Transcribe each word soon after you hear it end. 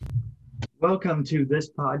Welcome to This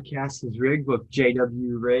Podcast is Rigged with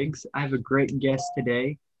JW Riggs. I have a great guest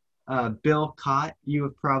today, Bill Chott. You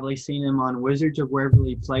have probably seen him on Wizards of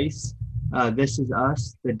Waverly Place, This Is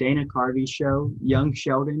Us, The Dana Carvey Show, Young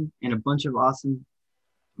Sheldon, and a bunch of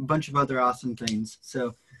other awesome things.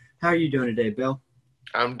 So, how are you doing today, Bill?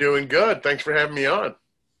 I'm doing good. Thanks for having me on.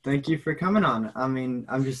 Thank you for coming on. I mean,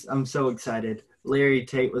 I'm so excited. Larry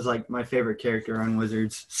Tate was like my favorite character on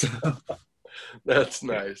Wizards. So, That's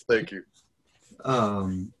nice. Thank you.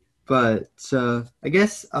 but I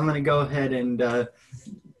guess I'm gonna go ahead and I'm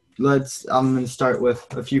gonna start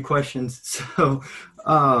with a few questions. So,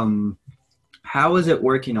 how was it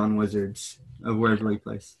working on Wizards of Waverly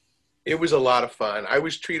Place? It was a lot of fun. I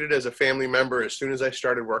was treated as a family member as soon as I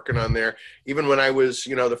started working on there. Even when I was,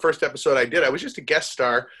 the first episode I did, I was just a guest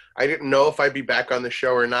star. I didn't know if I'd be back on the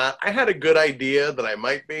show or not. I had a good idea that I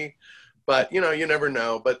might be, but you never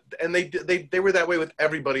know. And they were that way with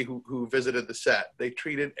everybody who visited the set. They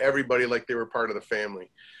treated everybody like they were part of the family.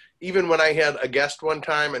 Even when I had a guest one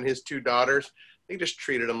time and his two daughters, they just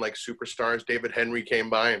treated them like superstars. David Henry came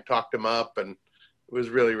by and talked them up, and it was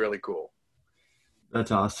really, really cool.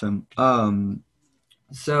 That's awesome.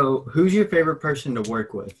 So who's your favorite person to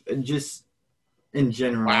work with? Just in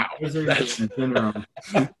general. Wow. Wizards in general.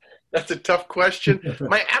 That's a tough question. Two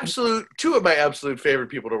of my absolute favorite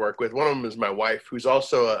people to work with. One of them is my wife, who's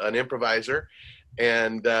also an improviser,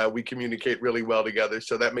 and we communicate really well together.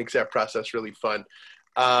 So that makes that process really fun.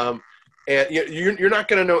 And you're not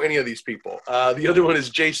going to know any of these people. The other one is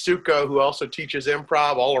Jay Suko, who also teaches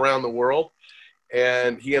improv all around the world.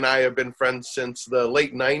 And he and I have been friends since the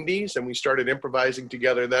late 90s, and we started improvising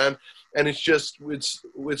together then. And it's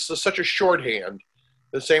such a shorthand.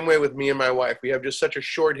 The same way with me and my wife. We have just such a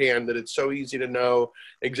shorthand that it's so easy to know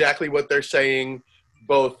exactly what they're saying,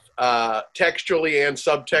 both textually and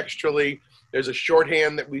subtextually. There's a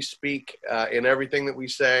shorthand that we speak in everything that we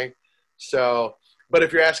say. So, but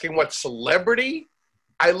if you're asking what celebrity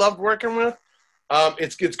I loved working with,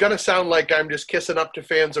 it's going to sound like I'm just kissing up to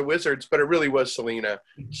fans of Wizards, but it really was Selena.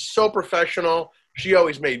 So professional. She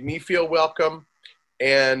always made me feel welcome.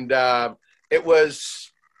 And it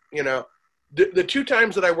was, the two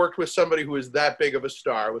times that I worked with somebody who was that big of a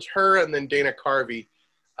star was her and then Dana Carvey,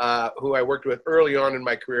 who I worked with early on in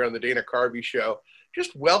my career on the Dana Carvey show.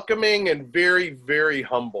 Just welcoming and very, very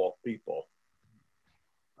humble people.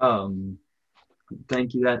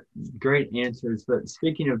 Thank you. That great answers. But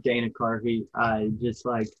speaking of Dana Carvey, I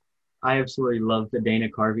absolutely love the Dana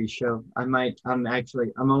Carvey show. I'm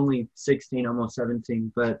only 16, almost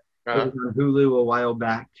 17, but it was on Hulu a while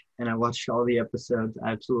back, and I watched all the episodes.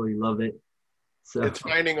 I absolutely love it. So it's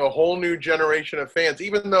finding a whole new generation of fans,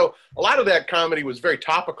 even though a lot of that comedy was very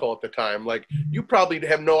topical at the time. Like, you probably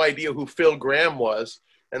have no idea who Phil Graham was,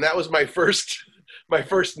 and that was my first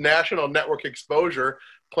national network exposure.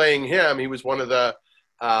 Playing him, he was one of the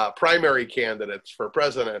primary candidates for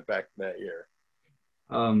president back in that year.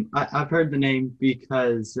 I've heard the name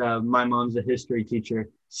because my mom's a history teacher.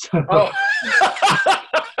 So. Oh.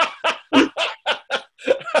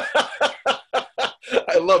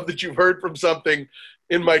 I love that you've heard from something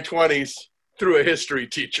in my 20s through a history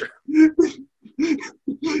teacher. I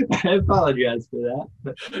apologize for that.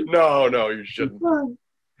 No, you shouldn't.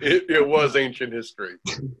 It was ancient history.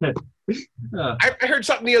 I heard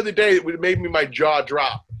something the other day that made my jaw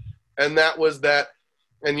drop, and that was that,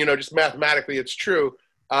 and just mathematically it's true,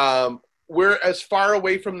 we're as far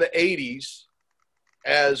away from the 80s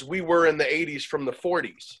as we were in the 80s from the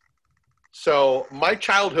 40s. So my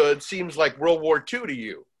childhood seems like World War II to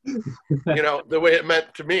you, the way it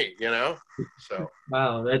meant to me, so.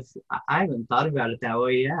 Wow, I haven't thought about it that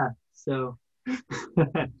way. Yeah. So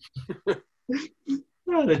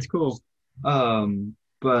yeah, that's cool.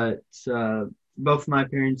 But both my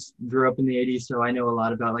parents grew up in the 80s, so I know a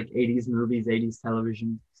lot about like 80s movies, 80s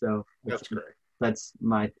television. So that's great. That's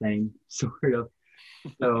my thing, sort of.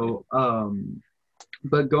 So,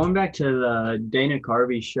 but going back to the Dana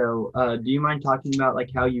Carvey show, do you mind talking about like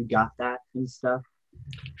how you got that and stuff?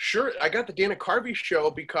 Sure. I got the Dana Carvey show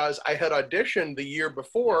because I had auditioned the year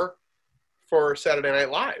before for Saturday Night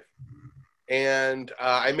Live. And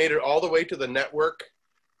I made it all the way to the network.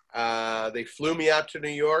 They flew me out to New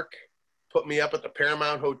York, put me up at the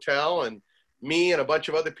Paramount Hotel, and me and a bunch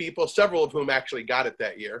of other people, several of whom actually got it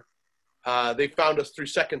that year. They found us through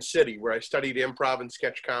Second City, where I studied improv and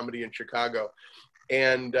sketch comedy in Chicago,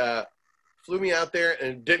 and flew me out there,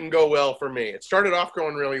 and it didn't go well for me. It started off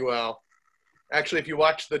going really well. Actually, if you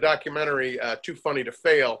watch the documentary, Too Funny to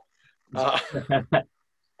Fail,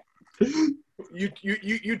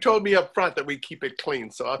 you told me up front that we keep it clean,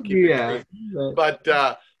 so I'll keep it clean. But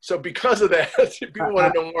So because of that, if people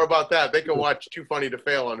want to know more about that, they can watch Too Funny to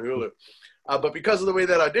Fail on Hulu. But because of the way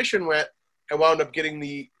that audition went, I wound up getting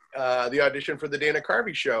the audition for the Dana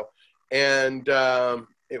Carvey show. And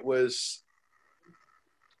it was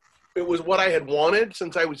what I had wanted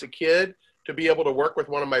since I was a kid, to be able to work with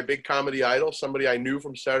one of my big comedy idols, somebody I knew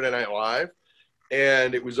from Saturday Night Live.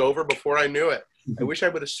 And it was over before I knew it. I wish I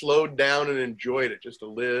would have slowed down and enjoyed it just a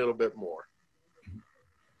little bit more.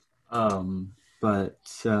 But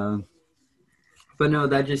no,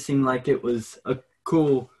 that just seemed like it was a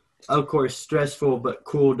cool, of course, stressful, but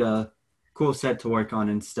cool set to work on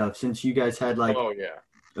and stuff, since you guys had like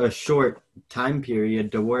a short time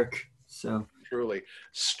period to work. So truly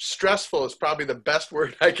stressful is probably the best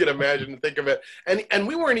word I can imagine to think of it. And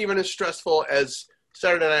we weren't even as stressful as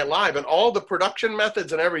Saturday Night Live, and all the production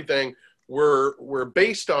methods and everything were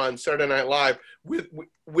based on Saturday Night Live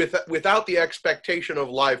without the expectation of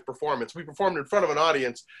live performance. We performed in front of an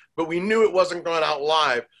audience, but we knew it wasn't going out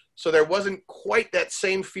live. So there wasn't quite that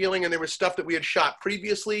same feeling, and there was stuff that we had shot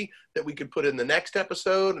previously that we could put in the next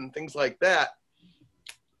episode and things like that.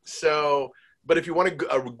 So, but if you want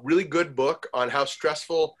a really good book on how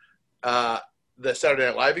stressful the Saturday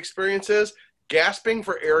Night Live experience is, Gasping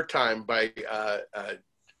for Airtime by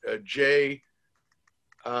Jay,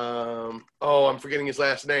 I'm forgetting his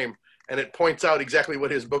last name, and it points out exactly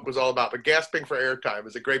what his book was all about. But Gasping for Airtime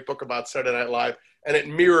is a great book about Saturday Night Live, and it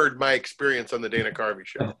mirrored my experience on the Dana Carvey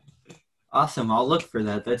show. Awesome. I'll look for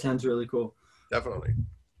that. That sounds really cool. Definitely.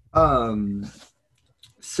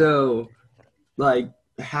 So, like,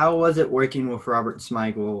 how was it working with Robert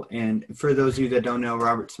Smigel? And for those of you that don't know,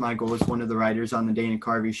 Robert Smigel was one of the writers on the Dana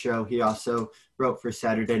Carvey show. He also wrote for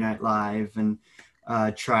Saturday Night Live and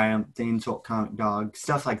Triumph, The Insult Comic Dog,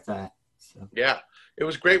 stuff like that. So. Yeah, it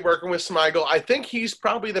was great working with Smigel. I think he's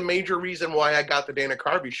probably the major reason why I got the Dana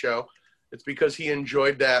Carvey show. It's because he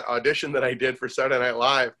enjoyed that audition that I did for Saturday Night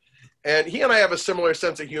Live. And he and I have a similar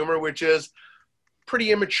sense of humor, which is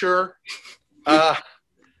pretty immature.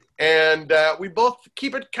 And we both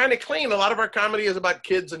keep it kind of clean. A lot of our comedy is about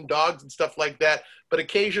kids and dogs and stuff like that, but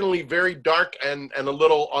occasionally very dark and a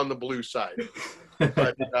little on the blue side.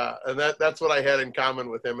 But and that's what I had in common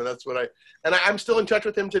with him, and that's what I'm still in touch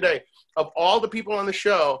with him today. Of all the people on the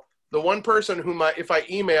show, the one person whom if I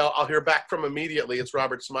email, I'll hear back from immediately, it's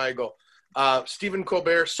Robert Smigel. Stephen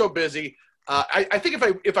Colbert, so busy. I think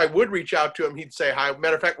if I would reach out to him, he'd say hi.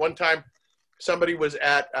 Matter of fact, one time somebody was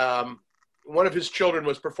at one of his children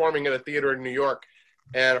was performing at a theater in New York,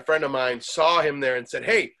 and a friend of mine saw him there and said,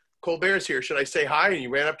 "Hey, Colbert's here. Should I say hi?" And he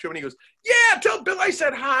ran up to him and he goes, "Yeah, tell Bill I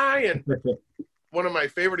said hi." And one of my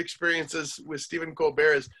favorite experiences with Stephen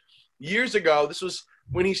Colbert is years ago. This was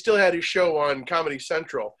when he still had his show on Comedy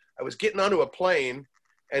Central. I was getting onto a plane,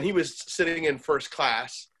 and he was sitting in first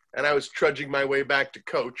class, and I was trudging my way back to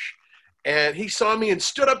coach. And he saw me and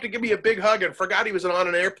stood up to give me a big hug and forgot he was on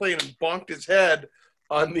an airplane and bonked his head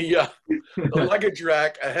on the luggage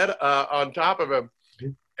rack ahead on top of him.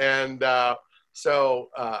 And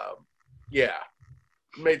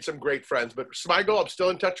made some great friends. But Smigel, I'm still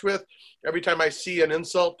in touch with. Every time I see an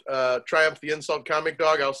insult, Triumph the Insult Comic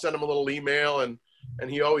Dog, I'll send him a little email, and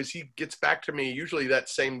he gets back to me usually that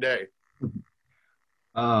same day.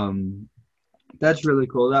 That's really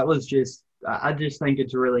cool. That was I just think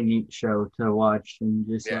it's a really neat show to watch, and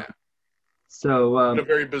just so a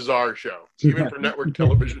very bizarre show, even for network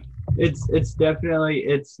television. It's definitely,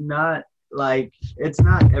 it's not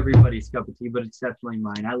everybody's cup of tea, but it's definitely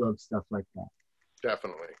mine. I love stuff like that.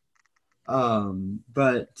 Definitely. I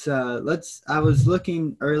was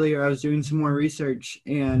looking earlier, I was doing some more research,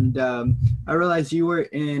 and I realized you were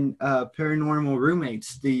in Paranormal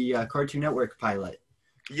Roommates, the Cartoon Network pilot.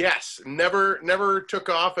 Yes, never took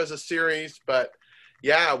off as a series, but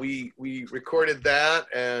yeah, we recorded that,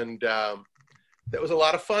 and that was a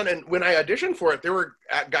lot of fun. And when I auditioned for it, there were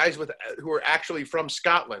guys who were actually from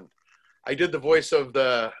Scotland. I did the voice of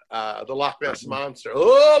the Loch Ness Monster.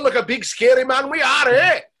 Oh, look, a big scary man we are,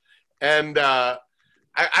 eh? And I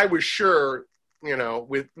was sure,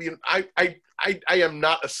 I am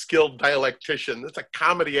not a skilled dialectician. It's a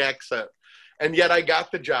comedy accent. And yet I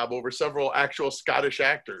got the job over several actual Scottish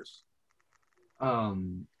actors.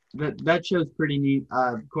 That show's pretty neat.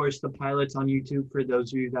 Of course, the pilot's on YouTube for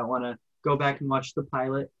those of you that want to go back and watch the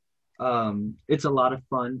pilot. It's a lot of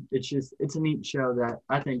fun. It's a neat show that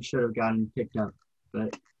I think should have gotten picked up.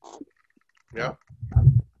 But yeah,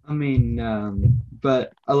 I mean,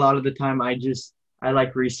 but a lot of the time I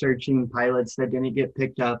like researching pilots that didn't get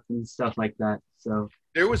picked up and stuff like that. So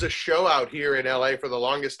there was a show out here in LA for the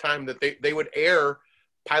longest time that they would air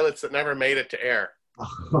pilots that never made it to air.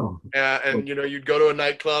 Oh. And you'd go to a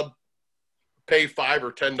nightclub, pay $5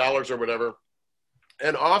 or $10 or whatever.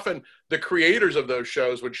 And often the creators of those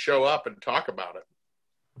shows would show up and talk about it.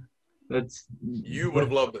 You would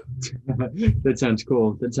have loved it. That sounds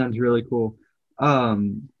cool. That sounds really cool.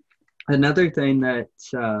 Another thing that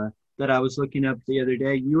I was looking up the other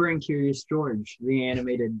day, you were in Curious George, the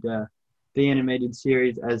animated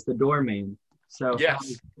series as the doorman. So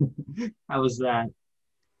yes, how was that?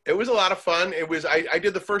 It was a lot of fun. It was. I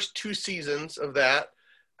did the first 2 seasons of that.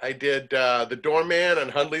 I did the doorman and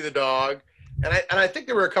Hundley the dog, and I think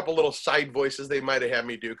there were a couple little side voices they might have had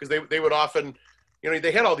me do, because they would often,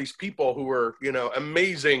 they had all these people who were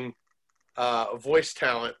amazing voice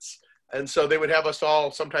talents, and so they would have us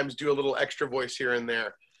all sometimes do a little extra voice here and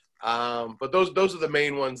there. But those are the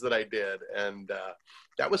main ones that I did, and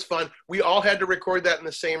that was fun. We all had to record that in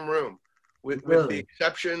the same room, with the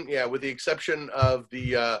exception, of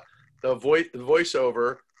the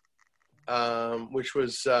voiceover, which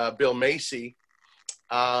was Bill Macy.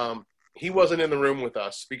 He wasn't in the room with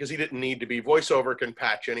us because he didn't need to be. Voiceover can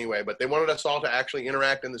patch anyway, but they wanted us all to actually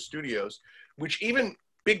interact in the studios, which even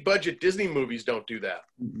big budget Disney movies don't do that.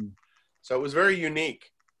 Mm-hmm. So it was very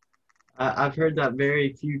unique. I've heard that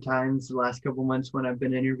very few times the last couple months when I've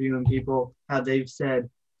been interviewing people, how they've said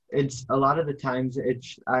it's a lot of the times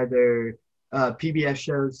it's either PBS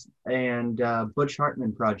shows and Butch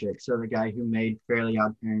Hartman projects, so the guy who made Fairly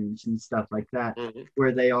Odd Parents and stuff like that, mm-hmm.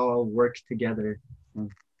 where they all worked together.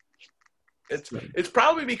 It's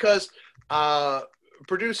probably because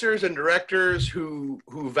producers and directors who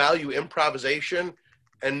value improvisation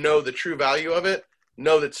and know the true value of it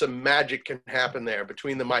know that some magic can happen there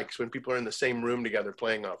between the mics when people are in the same room together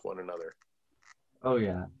playing off one another. Oh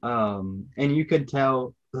yeah, and you could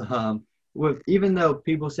tell. Even though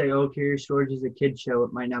people say, "Oh, Curious George is a kid show,"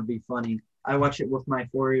 it might not be funny. I watch it with my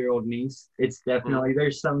 4-year-old niece. It's definitely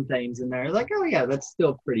there's some things in there like, oh yeah, that's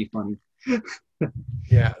still pretty funny.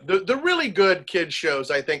 Yeah, the really good kids shows,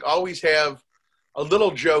 I think, always have a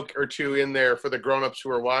little joke or two in there for the grown-ups who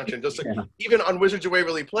are watching. Just like, even on Wizards of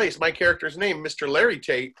Waverly Place, my character's name, Mr. Larry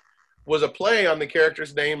Tate, was a play on the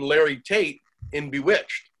character's name, Larry Tate, in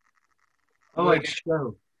Bewitched. Oh, like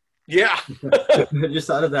show. Yeah. I just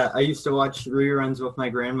thought of that. I used to watch reruns with my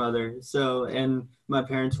grandmother. And my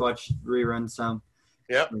parents watched reruns some.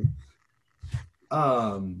 Yep.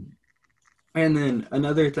 And then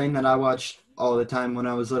another thing that I watched all the time when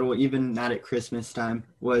I was little, even not at Christmas time,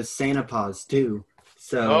 was Santa Paws too.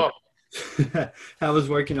 So I was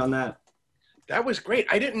working on that. That was great.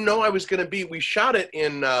 I didn't know I was going to be. We shot it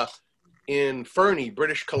in Fernie,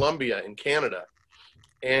 British Columbia, in Canada,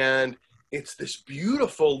 and it's this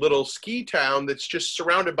beautiful little ski town that's just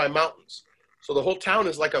surrounded by mountains. So the whole town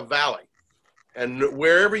is like a valley, and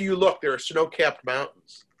wherever you look, there are snow-capped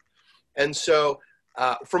mountains. And so,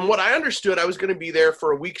 from what I understood, I was going to be there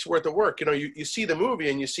for a week's worth of work. You see the movie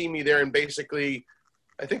and you see me there in basically,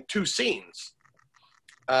 I think, 2 scenes.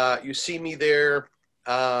 You see me there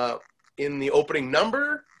in the opening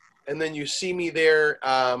number, and then you see me there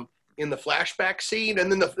in the flashback scene, and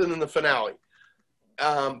then the finale.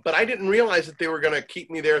 But I didn't realize that they were going to keep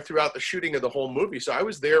me there throughout the shooting of the whole movie. So I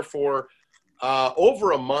was there for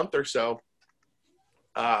over a month or so.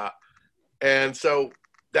 And so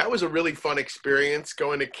that was a really fun experience,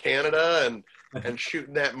 going to Canada and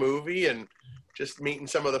shooting that movie and just meeting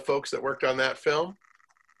some of the folks that worked on that film.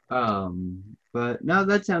 But no,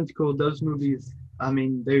 that sounds cool. Those movies, I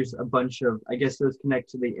mean, there's a bunch of, I guess those connect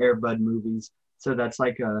to the Air Bud movies. So that's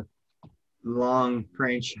like a long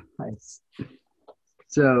franchise.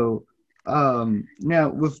 So now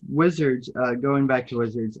with Wizards, going back to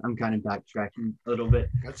Wizards, I'm kind of backtracking a little bit.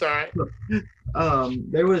 That's all right.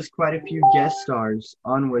 There was quite a few guest stars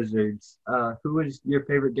on Wizards. Who was your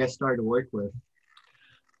favorite guest star to work with?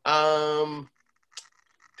 There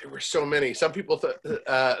were so many. Some people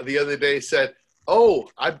the other day said, "Oh,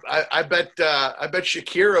 I bet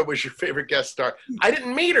Shakira was your favorite guest star." I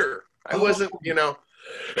didn't meet her. I wasn't.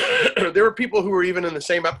 There were people who were even in the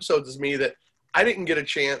same episodes as me that I didn't get a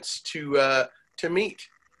chance to meet.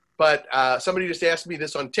 But somebody just asked me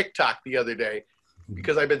this on TikTok the other day,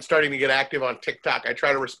 because I've been starting to get active on TikTok. I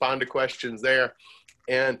try to respond to questions there.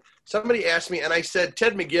 And somebody asked me, and I said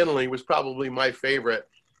Ted McGinley was probably my favorite,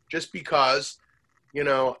 just because,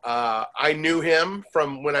 I knew him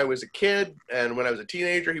from when I was a kid, and when I was a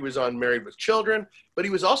teenager, he was on Married with Children, but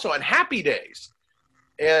he was also on Happy Days.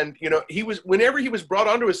 And, whenever he was brought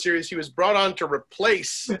onto a series, he was brought on to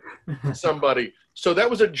replace somebody. So that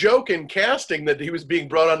was a joke in casting, that he was being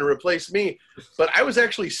brought on to replace me. But I was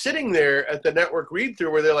actually sitting there at the network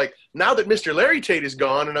read-through where they're like, now that Mr. Larry Tate is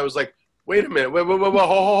gone. And I was like, wait a minute,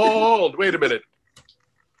 hold, wait a minute.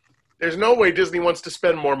 There's no way Disney wants to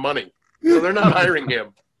spend more money. So they're not hiring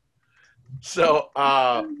him. So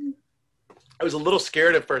I was a little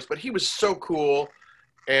scared at first, but he was so cool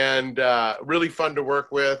and really fun to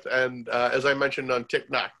work with. And as I mentioned on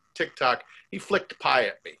TikTok, he flicked pie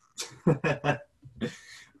at me.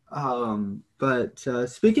 But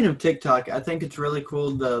speaking of TikTok, I think it's really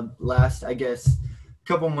cool. The last, I guess,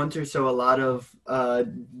 couple months or so, a lot of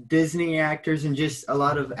Disney actors and just a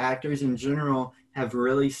lot of actors in general have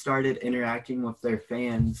really started interacting with their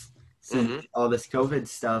fans since all this COVID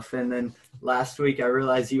stuff. And then last week, I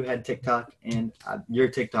realized you had TikTok, and your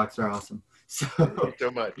TikToks are awesome. So, Thank you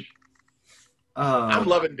so much. I'm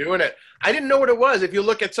loving doing it. I didn't know what it was. If you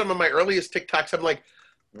look at some of my earliest TikToks, I'm like,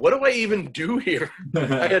 what do I even do here?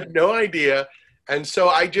 I had no idea. And so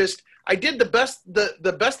I did the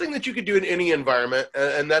best thing that you could do in any environment,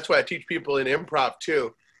 and that's why I teach people in improv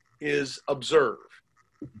too, is observe.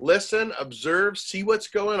 Listen, observe, see what's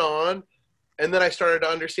going on. And then I started to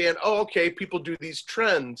understand, oh, okay, people do these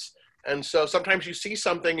trends. And so sometimes you see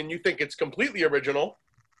something and you think it's completely original,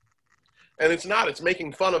 and it's not. It's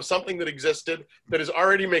making fun of something that existed that is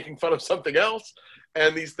already making fun of something else.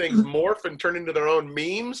 And these things morph and turn into their own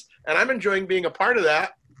memes. And I'm enjoying being a part of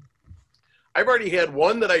that. I've already had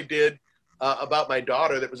one that I did about my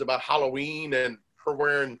daughter that was about Halloween and her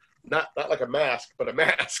wearing not like a mask, but a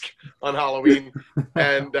mask on Halloween.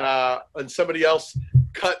 And somebody else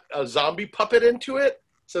cut a zombie puppet into it.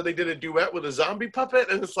 So they did a duet with a zombie puppet.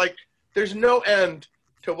 And it's like, there's no end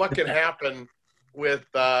to what can happen with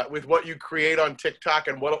what you create on TikTok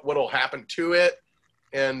and what'll happen to it.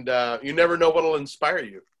 And you never know what'll inspire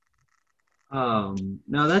you.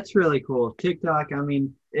 No, that's really cool. TikTok, I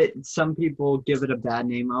mean, some people give it a bad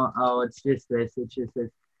name. Oh, it's just this, it's just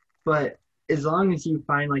this. But as long as you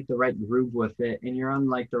find like the right groove with it and you're on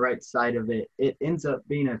like the right side of it, it ends up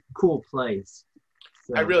being a cool place.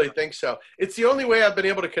 So. I really think so. It's the only way I've been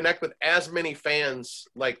able to connect with as many fans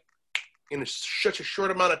like in such a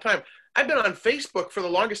short amount of time. I've been on Facebook for the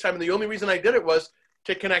longest time, and the only reason I did it was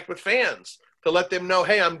to connect with fans, to let them know,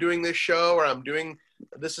 hey, I'm doing this show, or I'm doing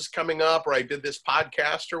this is coming up, or I did this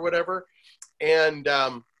podcast or whatever. And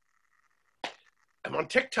I'm on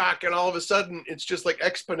TikTok, and all of a sudden it's just like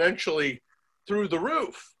exponentially through the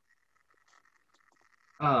roof.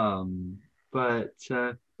 But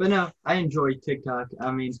no, I enjoy TikTok.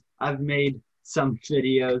 I mean, I've made some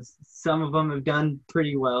videos. Some of them have done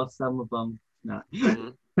pretty well. Some of them not.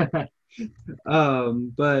 But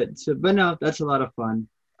no, that's a lot of fun.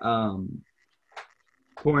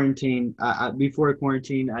 Quarantine. Before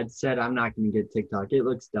quarantine, I'd said I'm not going to get TikTok. It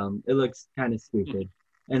looks dumb. It looks kind of stupid.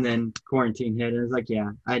 And then quarantine hit, and I was like,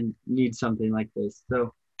 yeah, I need something like this.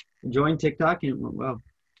 So I joined TikTok, and it went well.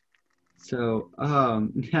 So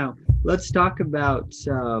now let's talk about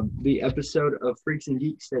the episode of Freaks and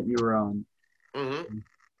Geeks that you were on.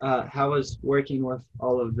 How was working with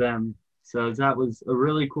all of them? So that was a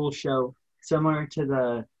really cool show, similar to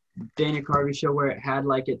the Dana Carvey show, where it had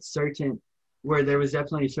like where there was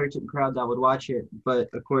definitely a certain crowd that would watch it, but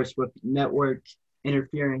of course with network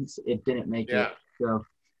interference, it didn't make it. So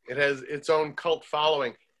it has its own cult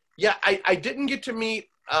following. Yeah, I didn't get to meet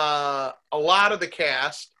a lot of the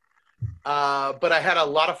cast, but I had a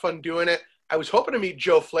lot of fun doing it. I was hoping to meet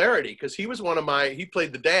Joe Flaherty because he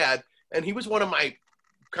played the dad, and he was one of my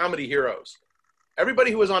comedy heroes.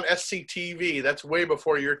 Everybody who was on SCTV, that's way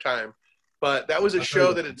before your time, but that was a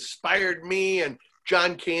show that inspired me, and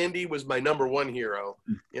John Candy was my number one hero.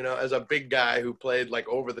 You know, as a big guy who played like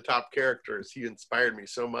over-the-top characters, he inspired me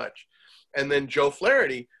so much. And then Joe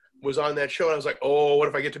Flaherty was on that show, and I was like, oh, what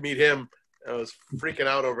if I get to meet him? I was freaking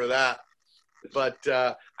out over that. But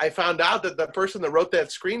I found out that the person that wrote that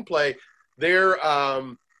screenplay, their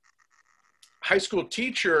high school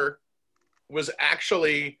teacher was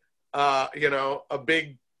actually, a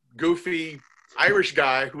big, goofy Irish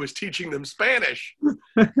guy who was teaching them Spanish.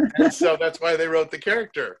 And so that's why they wrote the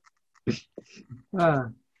character.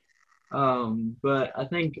 But I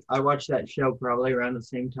think I watched that show probably around the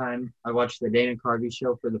same time I watched the Dana Carvey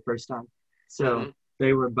show for the first time. So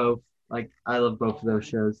they were both, like, I love both of those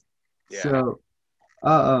shows. Yeah. So,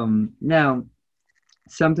 now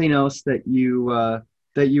something else that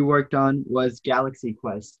you worked on was Galaxy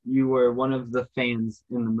Quest. You were one of the fans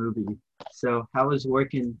in the movie. So how was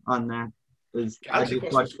working on that? Galaxy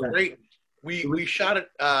Quest was great. We shot it,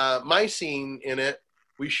 my scene in it,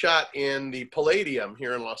 we shot in the Palladium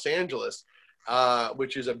here in Los Angeles,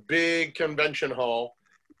 which is a big convention hall,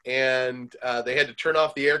 and they had to turn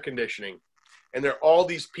off the air conditioning. And there are all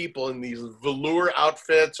these people in these velour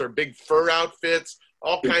outfits or big fur outfits,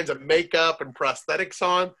 all kinds of makeup and prosthetics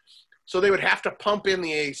on. So they would have to pump in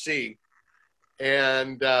the AC.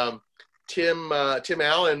 And Tim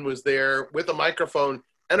Allen was there with a microphone,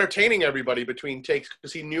 entertaining everybody between takes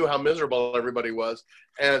because he knew how miserable everybody was.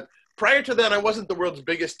 And prior to that, I wasn't the world's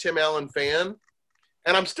biggest Tim Allen fan.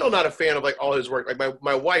 And I'm still not a fan of like all his work. Like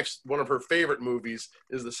my wife's, one of her favorite movies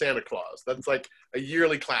is The Santa Claus. That's like a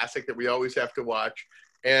yearly classic that we always have to watch.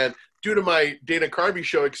 And due to my Dana Carvey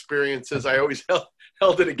show experiences, I always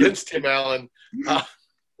held it against Tim Allen.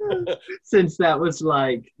 Since that was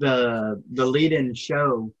like the lead-in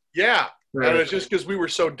show. Yeah. Right. And it's just because we were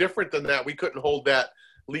so different than that, we couldn't hold that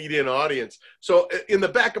lead-in audience. So in the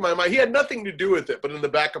back of my mind, he had nothing to do with it, but in the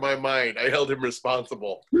back of my mind, I held him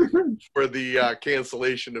responsible for the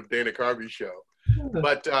cancellation of Dana Carvey's show.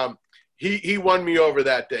 But he won me over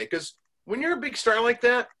that day, because when you're a big star like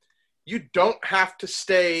that, you don't have to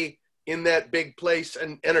stay in that big place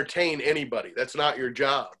and entertain anybody. That's not your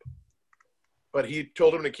job. But he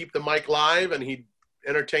told him to keep the mic live, and he'd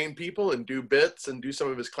entertain people and do bits and do some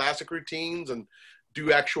of his classic routines and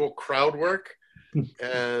do actual crowd work.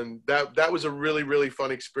 And that was a really, really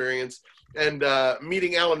fun experience. And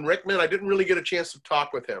meeting Alan Rickman, I didn't really get a chance to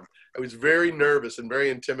talk with him. I was very nervous and very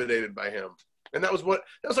intimidated by him. And that was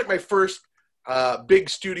like my first big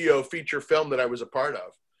studio feature film that I was a part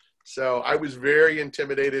of. So I was very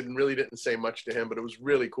intimidated and really didn't say much to him, but it was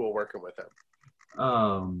really cool working with him.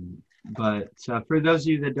 But for those of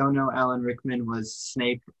you that don't know, Alan Rickman was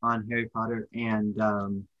Snape on Harry Potter, and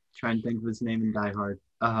trying to think of his name in Die Hard.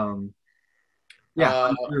 Hans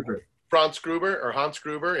Gruber. Hans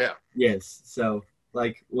Gruber, yeah. Yes, so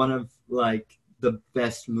like one of like the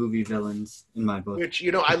best movie villains in my book. Which,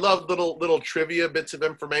 I love little trivia bits of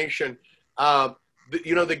information.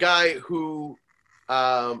 The guy who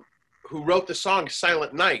wrote the song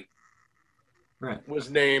Silent Night, right, was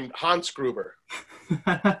named Hans Gruber.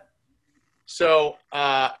 So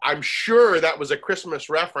I'm sure that was a Christmas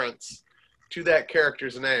reference to that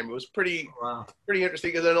character's name. It was pretty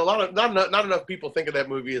interesting. And then not enough people think of that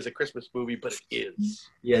movie as a Christmas movie, but it is.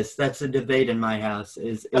 Yes, that's a debate in my house.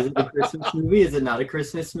 Is it a Christmas movie? Is it not a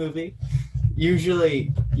Christmas movie?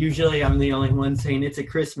 Usually I'm the only one saying it's a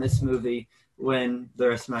Christmas movie, when the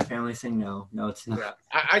rest of my family saying no, it's not. Yeah.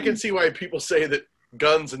 I can see why people say that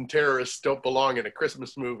guns and terrorists don't belong in a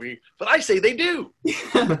Christmas movie, but I say they do.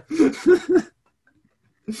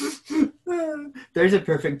 There's a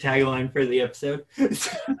perfect tagline for the episode.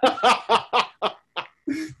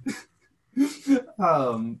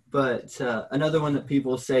 But another one that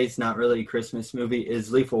people say is not really a Christmas movie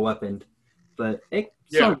is Lethal Weapon, but it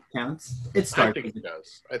sort of counts. It's I think it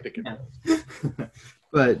does.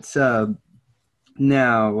 But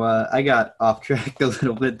now I got off track a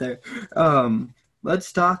little bit there.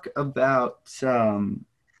 Let's talk about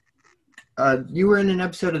you were in an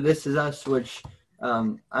episode of This Is Us, which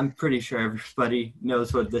I'm pretty sure everybody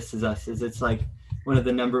knows what This Is Us is. It's like one of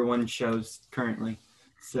the #1 shows currently.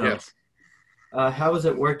 So yes. How was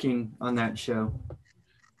it working on that show?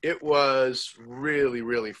 It was really,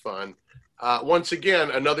 really fun. Once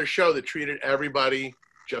again, another show that treated everybody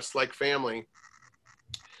just like family.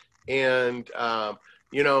 And,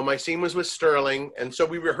 my scene was with Sterling. And so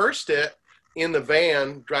we rehearsed it in the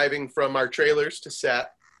van driving from our trailers to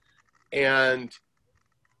set. And,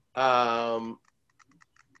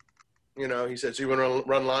 he said, so you want to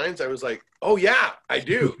run lines? I was like, oh, yeah, I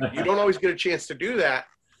do. You don't always get a chance to do that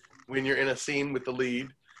when you're in a scene with the lead.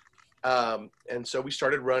 And so we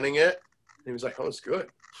started running it. And he was like, oh, it's good.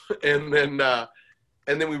 And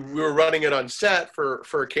then we were running it on set for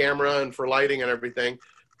a camera and for lighting and everything.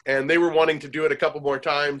 And they were wanting to do it a couple more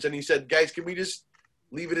times. And he said, guys, can we just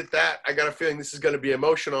leave it at that? I got a feeling this is going to be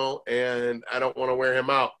emotional, and I don't want to wear him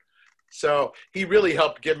out. So he really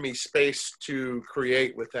helped give me space to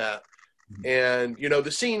create with that. And,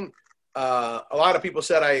 the scene, a lot of people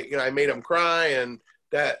said I made him cry, and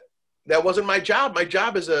that wasn't my job. My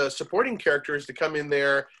job as a supporting character is to come in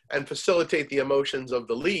there and facilitate the emotions of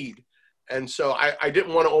the lead. And so I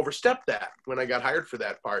didn't want to overstep that when I got hired for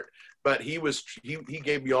that part. But he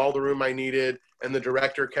gave me all the room I needed, and the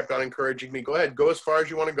director kept on encouraging me, go ahead, go as far as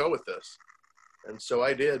you want to go with this. And so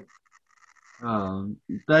I did.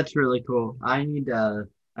 That's really cool. I need to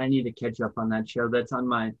catch up on that show. That's on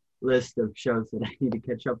my list of shows that I need to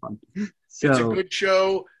catch up on. So, it's a good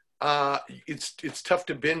show. It's tough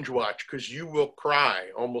to binge watch because you will cry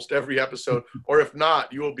almost every episode, or if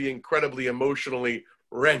not, you will be incredibly emotionally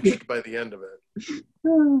wrenched by the end of it.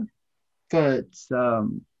 But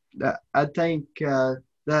I think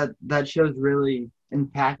that show's really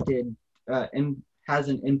impacted and has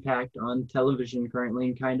an impact on television currently,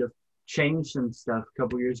 and kind of changed some stuff a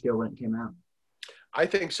couple years ago when it came out. I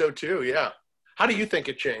think so too. Yeah. How do you think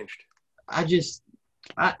it changed?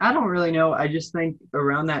 I don't really know. I just think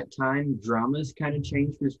around that time, dramas kind of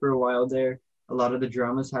changed because for a while there, a lot of the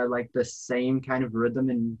dramas had like the same kind of rhythm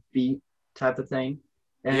and beat type of thing.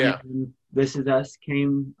 And Yeah. This Is Us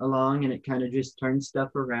came along and it kind of just turned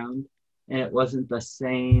stuff around. And it wasn't the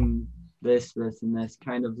same and this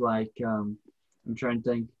kind of like, I'm trying to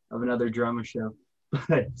think of another drama show.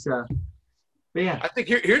 But, uh, but yeah. I think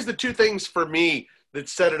here's the two things for me that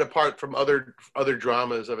set it apart from other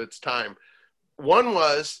dramas of its time. One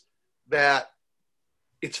was that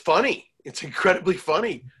it's funny. It's incredibly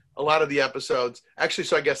funny. A lot of the episodes, actually.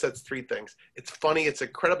 So I guess that's three things. It's funny. It's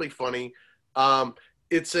incredibly funny. Um,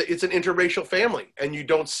 it's an interracial family, and you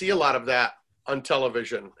don't see a lot of that on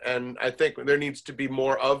television. And I think there needs to be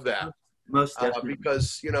more of that. Most definitely.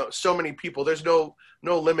 Because so many people, there's no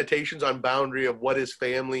limitations on boundary of what is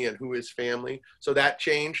family and who is family, so that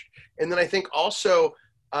changed. And then I think also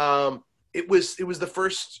it was the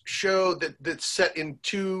first show that set in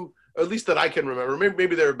two, or at least that I can remember.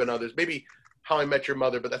 Maybe there have been others, maybe How I Met Your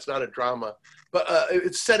Mother, but that's not a drama. But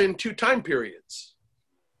it's set in two time periods.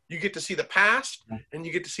 You get to see the past and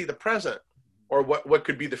you get to see the present, or what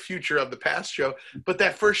could be the future of the past show. But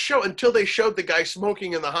that first show, until they showed the guy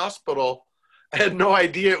smoking in the hospital, I had no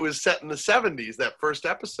idea it was set in the 70s, that first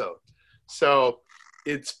episode. So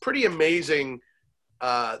it's pretty amazing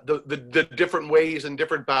the different ways and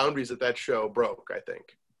different boundaries that show broke, I think.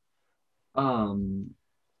 Um,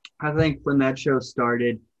 I think when that show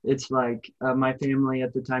started, it's like my family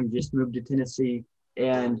at the time just moved to Tennessee,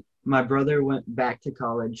 and my brother went back to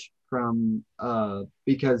college from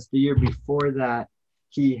because the year before that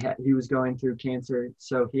he was going through cancer,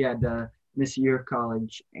 so he had to miss a year of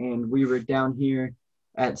college, and we were down here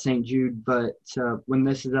at St. Jude. But when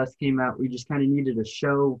This Is Us came out, we just kind of needed a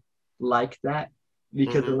show like that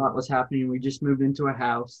because a Mm-hmm. lot was happening. We just moved into a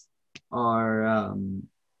house. Our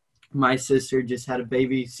My sister just had a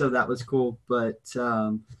baby, so that was cool. But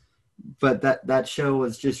that show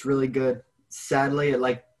was just really good. Sadly,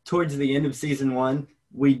 like towards the end of season one,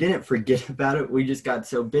 we didn't forget about it. We just got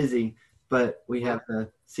so busy. But we have the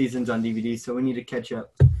seasons on DVD, so we need to catch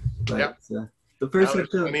up. But Yep. the Now first there's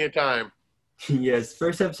episode, plenty of time. yes,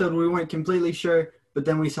 first episode we weren't completely sure, but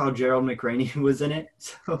then we saw Gerald McRaney was in it.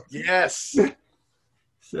 Yes.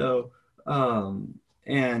 So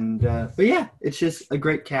but yeah, it's just a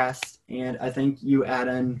great cast, and I think you add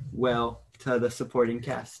in well to the supporting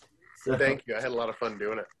cast. So Thank you. I had a lot of fun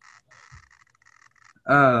doing it.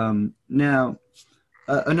 now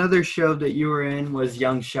another show that you were in was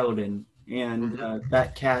Young Sheldon, and Mm-hmm.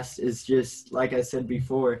 that cast is just like I said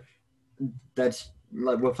before. That's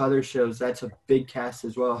like with other shows. That's a big cast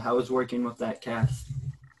as well. How was working with that cast?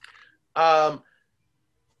 Um,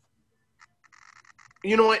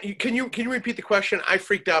 you know what? Can you repeat the question? I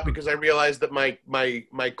freaked out because I realized that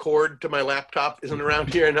my cord to my laptop isn't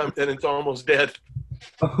around here, and it's almost dead.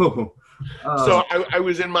 Oh, So um, I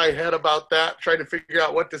was in my head about that, trying to figure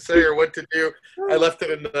out what to say or what to do. I left it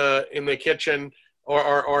in the kitchen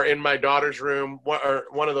or in my daughter's room, or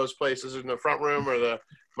one of those places, in the front room or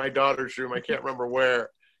my daughter's room. I can't remember where.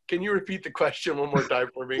 Can you repeat the question one more time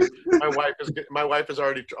for me? My wife is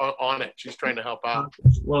already on it. She's trying to help out.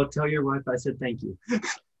 well, tell your wife I said thank you.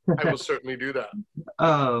 I will certainly do that.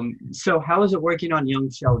 So how is it working on Young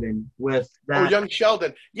Sheldon with Oh, that? young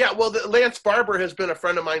Sheldon. Yeah, well, Lance Barber has been a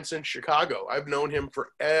friend of mine since Chicago. I've known him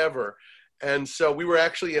forever. And so we were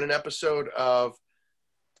actually in an episode uh,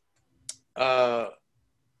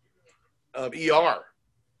 of ER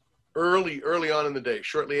early on in the day,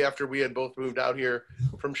 shortly after we had both moved out here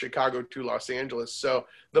from Chicago to Los Angeles. So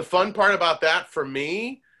the fun part about that for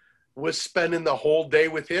me was spending the whole day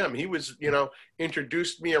with him. He was,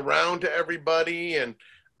 introduced me around to everybody, and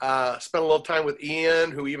spent a little time with Ian,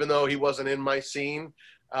 who, even though he wasn't in my scene,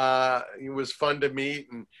 he was fun to meet.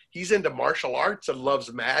 And he's into martial arts and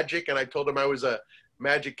loves magic. And I told him I was a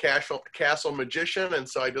magic castle magician. And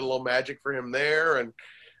so I did a little magic for him there. And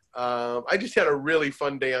I just had a really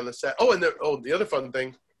fun day on the set. Oh, and the other fun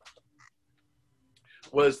thing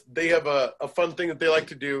was they have a fun thing that they like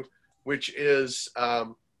to do, which is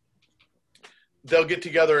they'll get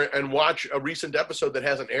together and watch a recent episode that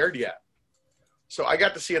hasn't aired yet. So I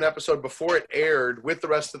got to see an episode before it aired with the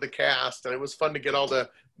rest of the cast, and it was fun to get all the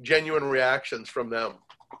genuine reactions from them.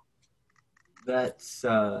 That's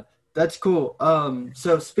cool.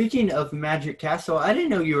 So speaking of Magic Castle, I didn't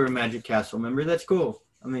know you were a Magic Castle member. That's cool.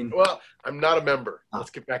 I mean, Well, I'm not a member.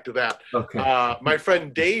 Let's get back to that. okay. My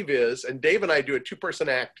friend Dave is, and Dave and I do a two-person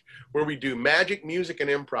act where we do magic, music, and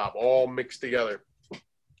improv all mixed together.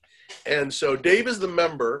 And so Dave is the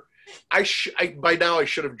member. By now I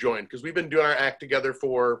should have joined, because we've been doing our act together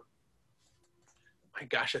for, my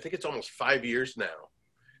gosh, I think it's almost 5 years now.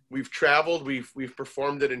 We've traveled. We've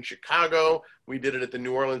performed it in Chicago. We did it at the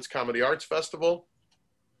New Orleans Comedy Arts Festival.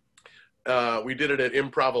 We did it at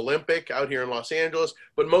Improv Olympic out here in Los Angeles,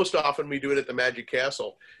 but most often we do it at the Magic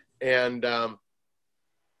Castle. And I'm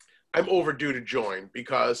overdue to join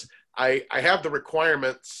because I have the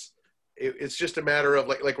requirements. It's just a matter of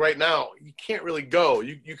like right now, you can't really go.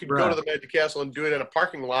 You could go to the Magic Castle and do it in a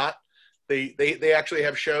parking lot. They actually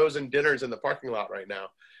have shows and dinners in the parking lot right now,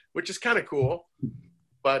 which is kind of cool.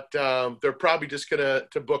 But they're probably just gonna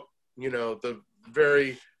book, the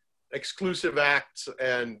very exclusive acts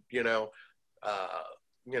and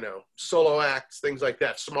solo acts, things like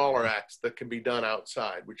that, smaller acts that can be done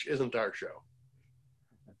outside, which isn't our show.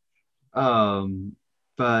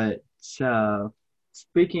 But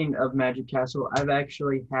speaking of Magic Castle, I've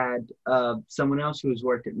actually had someone else who's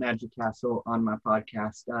worked at Magic Castle on my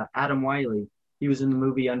podcast, Adam Wiley. He was in the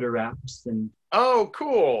movie Under Wraps, and oh,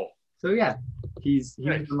 cool. So yeah, he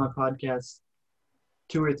nice. was on my podcast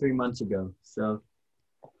 2 or 3 months ago. So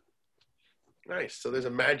nice. So there's a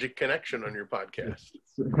magic connection on your podcast.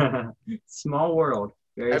 Small world.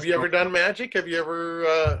 Have you ever done magic? Have you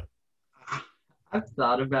ever? I've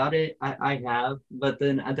thought about it. I have, but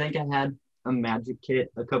then I think I had a magic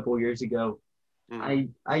kit a couple years ago. I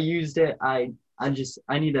used it. I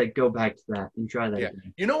need to go back to that and try that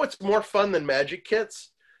again. You know what's more fun than magic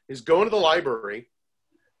kits is going to the library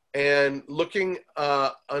and looking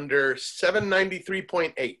under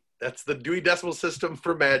 793.8. That's the Dewey Decimal System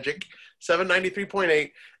for magic,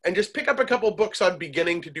 793.8, and just pick up a couple books on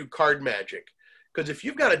beginning to do card magic. Because if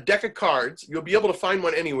you've got a deck of cards, you'll be able to find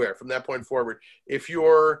one anywhere from that point forward. If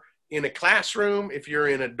you're in a classroom, if you're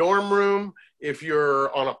in a dorm room, if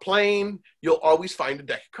you're on a plane, you'll always find a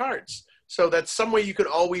deck of cards. So that's some way you could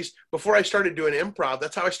always, before I started doing improv,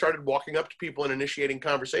 that's how I started walking up to people and initiating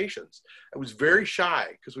conversations. I was very shy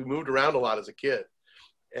because we moved around a lot as a kid.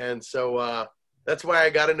 And so that's why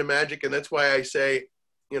I got into magic. And that's why I say,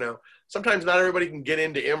 sometimes not everybody can get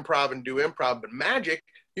into improv and do improv, but magic,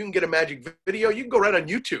 you can get a magic video. You can go right on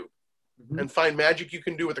YouTube and find magic you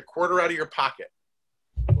can do with a quarter out of your pocket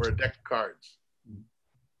or a deck of cards.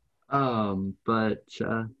 But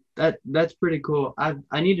that's pretty cool.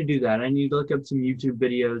 I need to do that. I need to look up some YouTube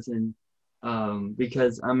videos and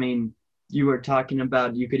because you were talking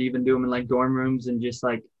about you could even do them in like dorm rooms and just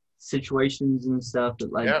like situations and stuff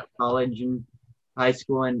at like college and high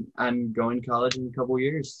school, and I'm going to college in a couple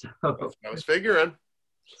years. So. I was figuring.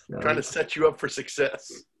 Trying to set you up for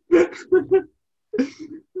success.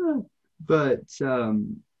 But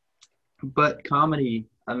comedy,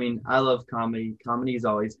 I love comedy. Comedy's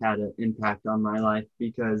always had an impact on my life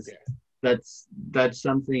because that's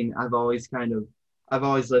something I've always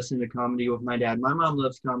listened to comedy with my dad. My mom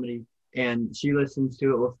loves comedy and she listens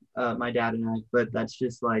to it with my dad and I, but that's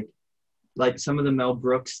just like some of the Mel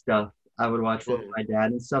Brooks stuff I would watch with my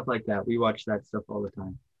dad and stuff like that. We watch that stuff all the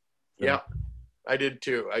time. So. Yeah, I did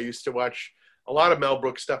too. I used to watch a lot of Mel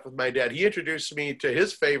Brooks stuff with my dad. He introduced me to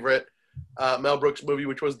his favorite Mel Brooks movie,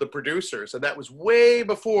 which was The Producers. And that was way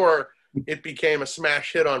before it became a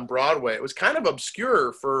smash hit on Broadway. It was kind of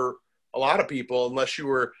obscure for a lot of people, unless you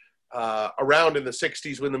were around in the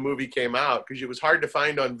 60s when the movie came out, because it was hard to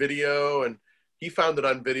find on video. And he found it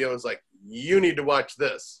on video and was like, you need to watch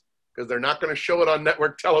this because they're not going to show it on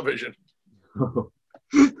network television.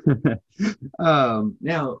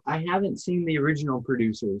 Now I haven't seen the original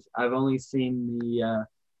Producers. I've only seen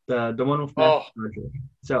the one with Matthew.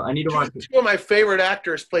 So I need to watch it. Two of my favorite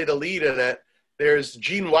actors play the lead in it. There's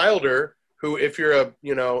Gene Wilder, who if you're a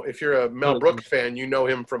Mel Brooks fan, you know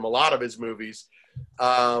him from a lot of his movies,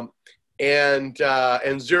 and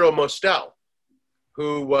Zero Mostel,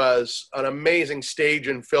 who was an amazing stage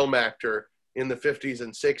and film actor in the 50s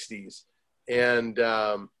and 60s, and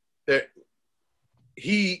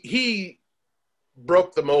he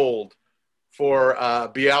broke the mold for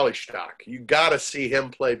Bialystok. You got to see him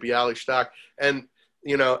play Bialystok. And,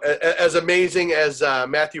 as amazing as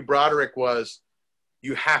Matthew Broderick was,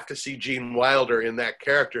 you have to see Gene Wilder in that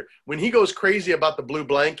character. When he goes crazy about the blue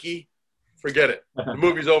blankie, forget it. The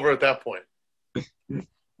movie's over at that point.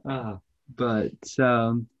 But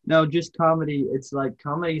no, just comedy. It's like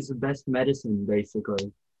comedy is the best medicine,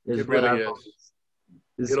 basically. It really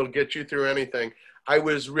is. It'll get you through anything. I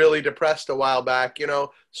was really depressed a while back,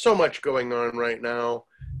 so much going on right now.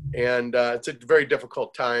 And it's a very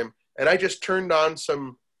difficult time. And I just turned on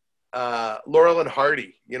some Laurel and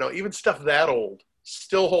Hardy, even stuff that old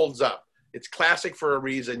still holds up. It's classic for a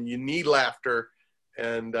reason. You need laughter,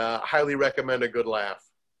 and highly recommend a good laugh.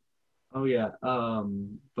 Oh, yeah.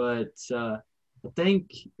 But I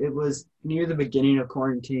think it was near the beginning of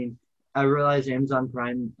quarantine. I realized Amazon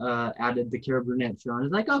Prime added the Carol Burnett show, and I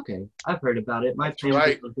was like, okay, I've heard about it. My That's family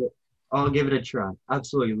right. loves it. I'll give it a try.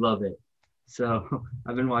 Absolutely love it. So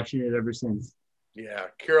I've been watching it ever since. Yeah,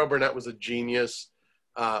 Carol Burnett was a genius.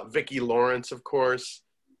 Vicki Lawrence, of course,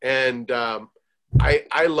 and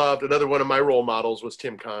I loved another one of my role models was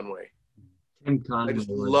Tim Conway. Tim I Conway just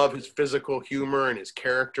was. love his physical humor and his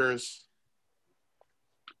characters.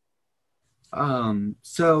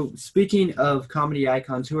 So speaking of comedy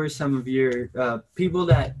icons, who are some of your people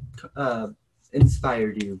that uh,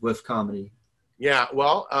 inspired you with comedy? Yeah,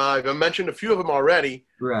 well, I've mentioned a few of them already.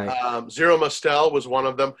 Right. Zero Mostel was one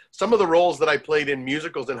of them. Some of the roles that I played in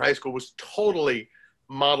musicals in high school was totally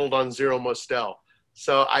modeled on Zero Mostel.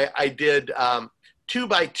 So I did Two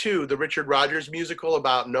by Two, the Richard Rodgers musical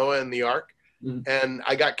about Noah and the Ark, Mm. and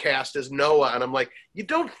I got cast as Noah. And I'm like, you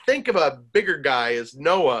don't think of a bigger guy as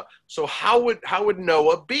Noah, so how would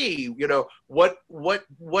Noah be? You know, what would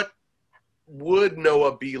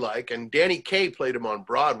Noah be like? And Danny Kaye played him on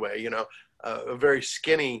Broadway. You know, a very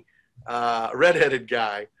skinny, redheaded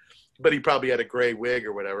guy, but he probably had a gray wig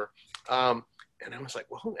or whatever. And I was like,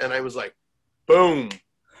 well, and I was like, boom,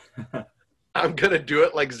 I'm gonna do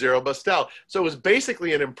it like Zero Mostel. So it was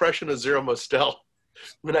basically an impression of Zero Mostel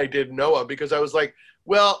when I did Noah, because I was like,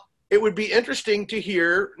 well, it would be interesting to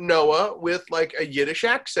hear Noah with like a Yiddish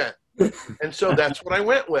accent, and so that's what I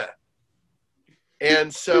went with.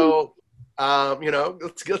 And so,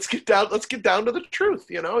 let's get down to the truth.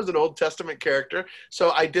 You know, as an Old Testament character.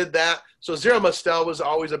 So I did that. So Zero Mostel was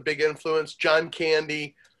always a big influence. John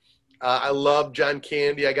Candy, I love John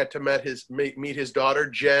Candy. I got to meet his daughter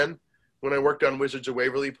Jen when I worked on Wizards of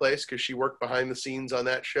Waverly Place, because she worked behind the scenes on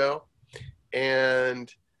that show.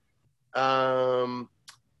 And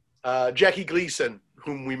Jackie Gleason,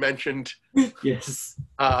 whom we mentioned Yes.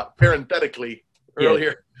 parenthetically Yeah.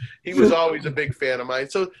 earlier. He was always a big fan of mine.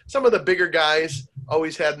 So some of the bigger guys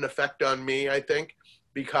always had an effect on me, I think,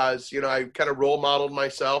 because, you know, I kind of role modeled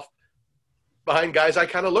myself behind guys I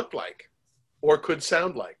kind of looked like or could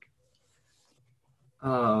sound like.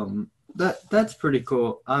 That's pretty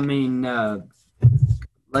cool. I mean,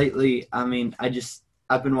 lately, I mean,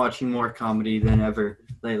 I've been watching more comedy than ever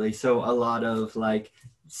lately. So a lot of like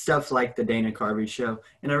stuff like the Dana Carvey show,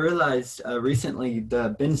 and I realized recently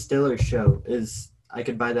the Ben Stiller show I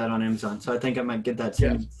could buy that on Amazon. So I think I might get that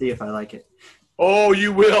soon Yes. and see if I like it. Oh,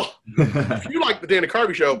 you will. If you like the Dana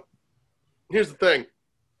Carvey show, here's the thing.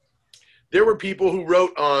 There were people who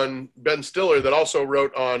wrote on Ben Stiller that also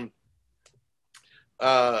wrote on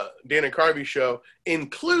Dana Carvey show,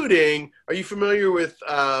 including, are you familiar with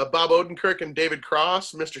Bob Odenkirk and David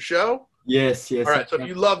Cross, Mr. Show? Yes, All yes. right, so if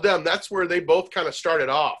you love them, that's where they both kind of started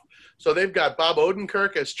off. So they've got Bob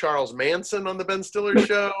Odenkirk as Charles Manson on the Ben Stiller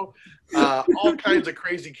show, all kinds of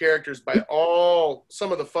crazy characters by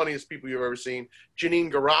some of the funniest people you've ever seen.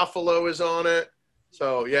 Janine Garofalo is on it.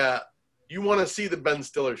 So yeah, you want to see the Ben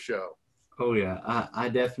Stiller show. Oh yeah, I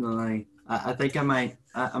definitely. I think I might.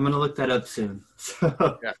 I'm gonna look that up soon.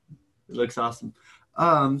 So Yeah. it looks awesome.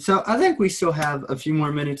 So I think we still have a few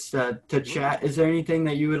more minutes to chat. Is there anything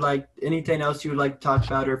anything else you would like to talk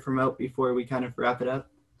about or promote before we kind of wrap it up?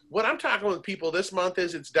 What I'm talking with people this month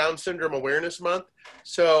is it's Down Syndrome Awareness Month.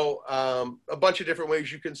 So a bunch of different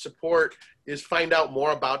ways you can support is find out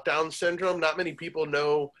more about Down syndrome. Not many people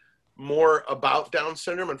know more about Down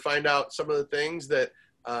syndrome, and find out some of the things that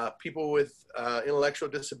people with intellectual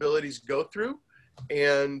disabilities go through.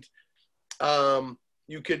 And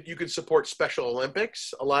you could support Special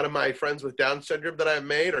Olympics. A lot of my friends with Down syndrome that I've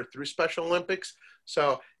made are through Special Olympics.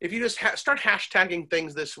 So if you just start hashtagging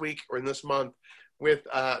things this week or in this month with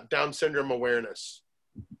Down syndrome awareness.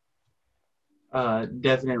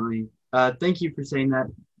 Definitely. Thank you for saying that.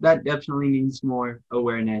 That definitely needs more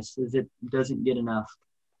awareness, as it doesn't get enough.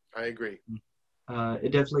 I agree.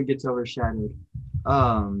 It definitely gets overshadowed.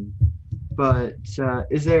 But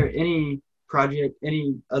is there any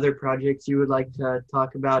other projects you would like to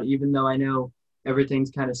talk about, even though I know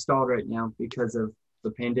everything's kind of stalled right now because of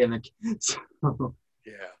the pandemic? So,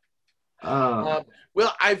 Yeah.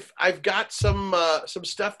 Well, I've got some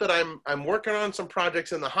stuff that I'm working on, some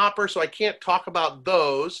projects in the hopper, so I can't talk about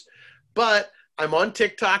those. But I'm on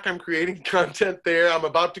TikTok. I'm creating content there. I'm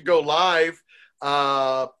about to go live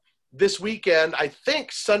this weekend. I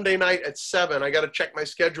think Sunday night at 7. I got to check my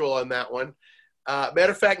schedule on that one.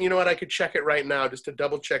 Matter of fact, you know what? I could check it right now just to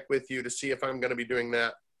double check with you to see if I'm going to be doing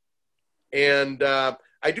that. And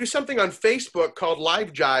I do something on Facebook called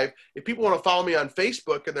Live Jive. If people want to follow me on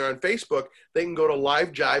Facebook and they're on Facebook, they can go to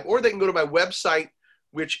Live Jive, or they can go to my website,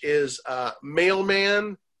 which is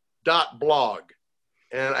mailman.blog.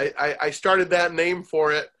 And I started that name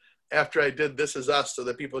for it. after I did This Is Us so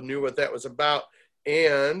that people knew what that was about.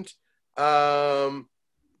 And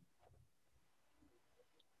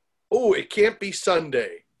it can't be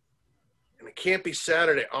Sunday. And it can't be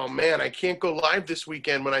Saturday. Oh, man, I can't go live this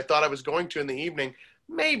weekend when I thought I was going to in the evening.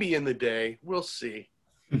 Maybe in the day. We'll see.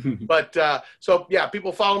 But so, yeah,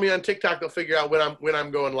 people follow me on TikTok. They'll figure out when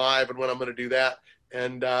I'm going live and when I'm going to do that.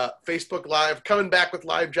 And Facebook Live, coming back with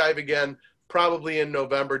Live Jive again, probably in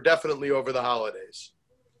November, definitely over the holidays.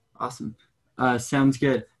 Awesome. Sounds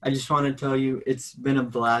good. I just want to tell you it's been a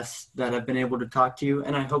blast that I've been able to talk to you,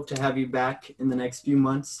 and I hope to have you back in the next few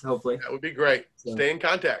months, hopefully. That would be great. So, stay in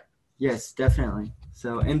contact. Yes, definitely.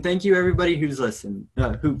 So, and thank you everybody who's listened,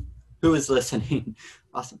 who is listening.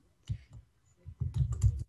 Awesome.